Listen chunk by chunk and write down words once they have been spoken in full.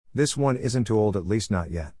This one isn't too old, at least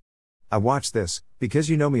not yet. I watched this, because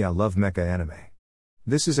you know me, I love mecha anime.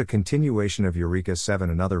 This is a continuation of Eureka 7,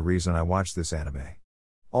 another reason I watched this anime.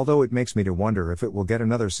 Although it makes me to wonder if it will get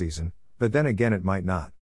another season, but then again it might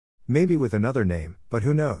not. Maybe with another name, but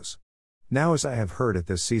who knows. Now as I have heard it,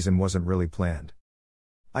 this season wasn't really planned.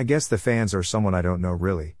 I guess the fans are someone I don't know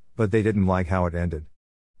really, but they didn't like how it ended.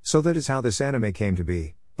 So that is how this anime came to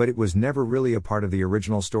be, but it was never really a part of the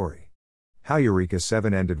original story. How Eureka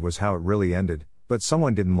 7 ended was how it really ended, but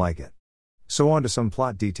someone didn't like it. So on to some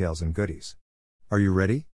plot details and goodies. Are you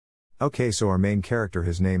ready? Okay, so our main character,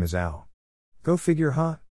 his name is Ao. Go figure,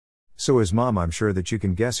 huh? So his mom, I'm sure that you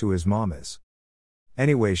can guess who his mom is.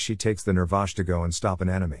 Anyways, she takes the Nervash to go and stop an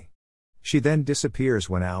enemy. She then disappears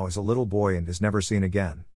when Ao is a little boy and is never seen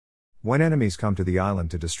again. When enemies come to the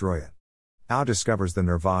island to destroy it, Ao discovers the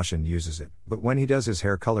Nervash and uses it, but when he does, his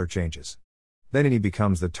hair color changes. Then he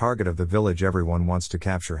becomes the target of the village, everyone wants to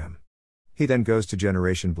capture him. He then goes to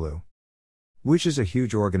Generation Blue, which is a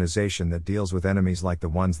huge organization that deals with enemies like the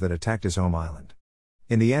ones that attacked his home island.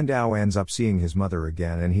 In the end, Ao ends up seeing his mother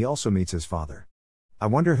again, and he also meets his father. I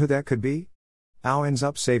wonder who that could be? Ao ends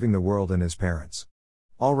up saving the world and his parents.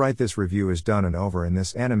 Alright, this review is done and over, and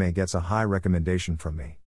this anime gets a high recommendation from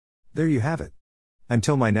me. There you have it.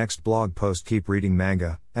 Until my next blog post, keep reading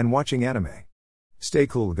manga and watching anime. Stay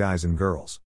cool, guys and girls.